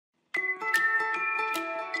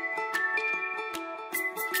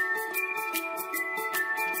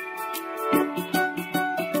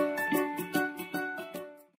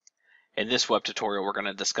In this web tutorial, we're going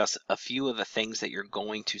to discuss a few of the things that you're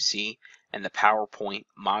going to see in the PowerPoint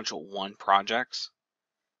Module 1 projects.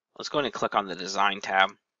 Let's go ahead and click on the Design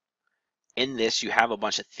tab. In this, you have a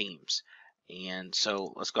bunch of themes. And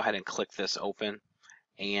so let's go ahead and click this open.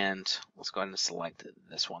 And let's go ahead and select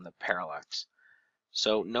this one, the Parallax.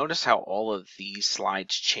 So notice how all of these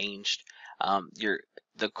slides changed.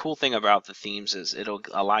 The cool thing about the themes is it'll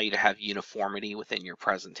allow you to have uniformity within your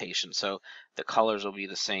presentation. So the colors will be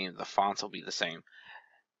the same, the fonts will be the same.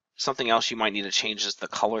 Something else you might need to change is the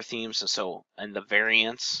color themes. And so in the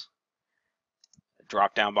variants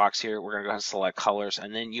drop down box here, we're going to go ahead and select colors,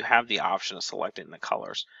 and then you have the option of selecting the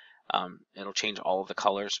colors. It'll change all of the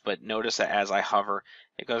colors, but notice that as I hover,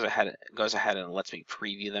 it goes ahead and lets me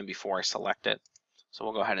preview them before I select it. So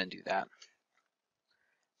we'll go ahead and do that.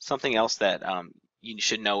 Something else that you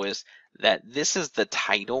should know is that this is the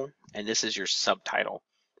title and this is your subtitle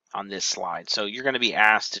on this slide. So you're going to be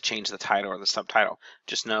asked to change the title or the subtitle.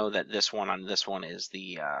 Just know that this one on this one is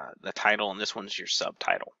the title and this one's your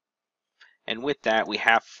subtitle. And with that, we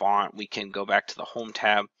have font. We can go back to the Home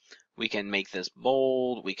tab. We can make this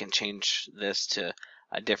bold. We can change this to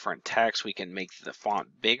a different text. We can make the font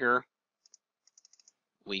bigger.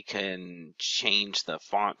 We can change the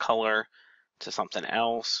font color to something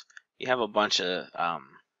else. You have a bunch of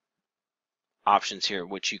options here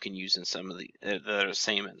which you can use in some of the that are the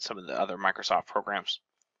same in some of the other Microsoft programs.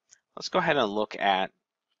 Let's go ahead and look at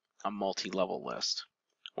a multi-level list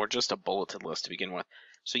or just a bulleted list to begin with.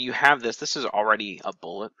 So you have this is already a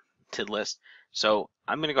bulleted list. So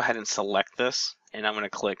I'm going to go ahead and select this and I'm going to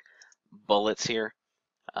click bullets here.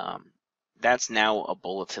 That's now a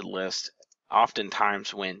bulleted list.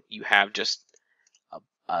 Oftentimes when you have just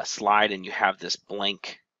a slide and you have this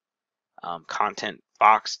blank content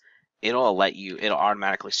box, it'll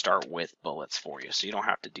automatically start with bullets for you, so you don't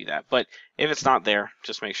have to do that. But if it's not there,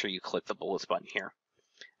 just make sure you click the bullets button here.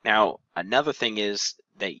 Now another thing is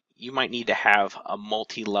that you might need to have a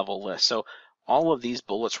multi-level list. So all of these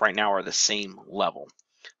bullets right now are the same level,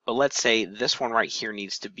 but let's say this one right here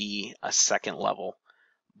needs to be a second level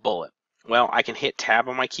bullet. Well, I can hit tab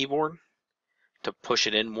on my keyboard to push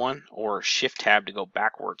it in one, or shift tab to go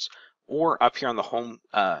backwards, or up here on the home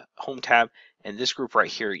tab in this group right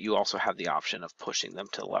here, you also have the option of pushing them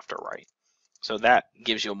to the left or right. So that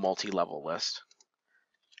gives you a multi-level list.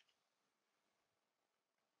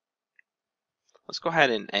 Let's go ahead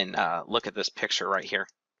and look at this picture right here.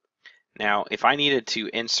 Now if I needed to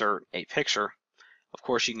insert a picture, of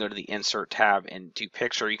course you can go to the Insert tab and do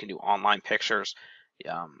picture. You can do online pictures,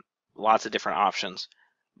 lots of different options.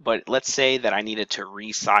 But let's say that I needed to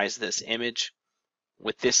resize this image.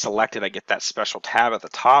 With this selected, I get that special tab at the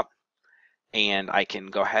top, and I can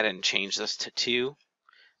go ahead and change this to 2.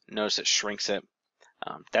 Notice it shrinks it.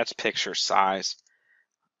 That's picture size.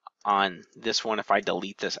 On this one, if I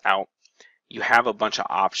delete this out, you have a bunch of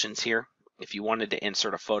options here. If you wanted to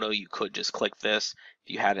insert a photo, you could just click this.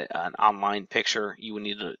 If you had an online picture, you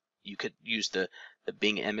could use the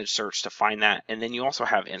Bing image search to find that. And then you also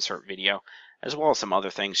have insert video, as well as some other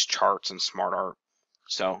things, charts and smart art.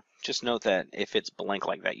 So just note that if it's blank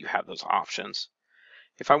like that, you have those options.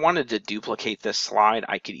 If I wanted to duplicate this slide,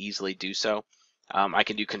 I could easily do so. I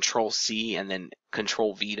can do Control-C and then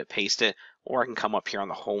Control-V to paste it, or I can come up here on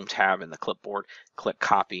the Home tab in the clipboard, click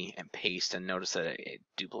Copy and Paste, and notice that it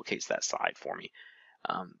duplicates that slide for me.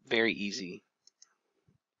 Very easy.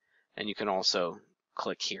 And you can also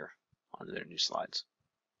click here on their new slides.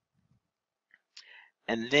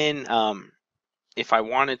 And then if I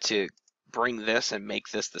wanted to bring this and make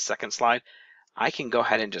this the second slide, I can go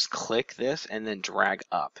ahead and just click this and then drag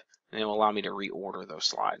up, and it will allow me to reorder those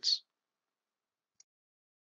slides.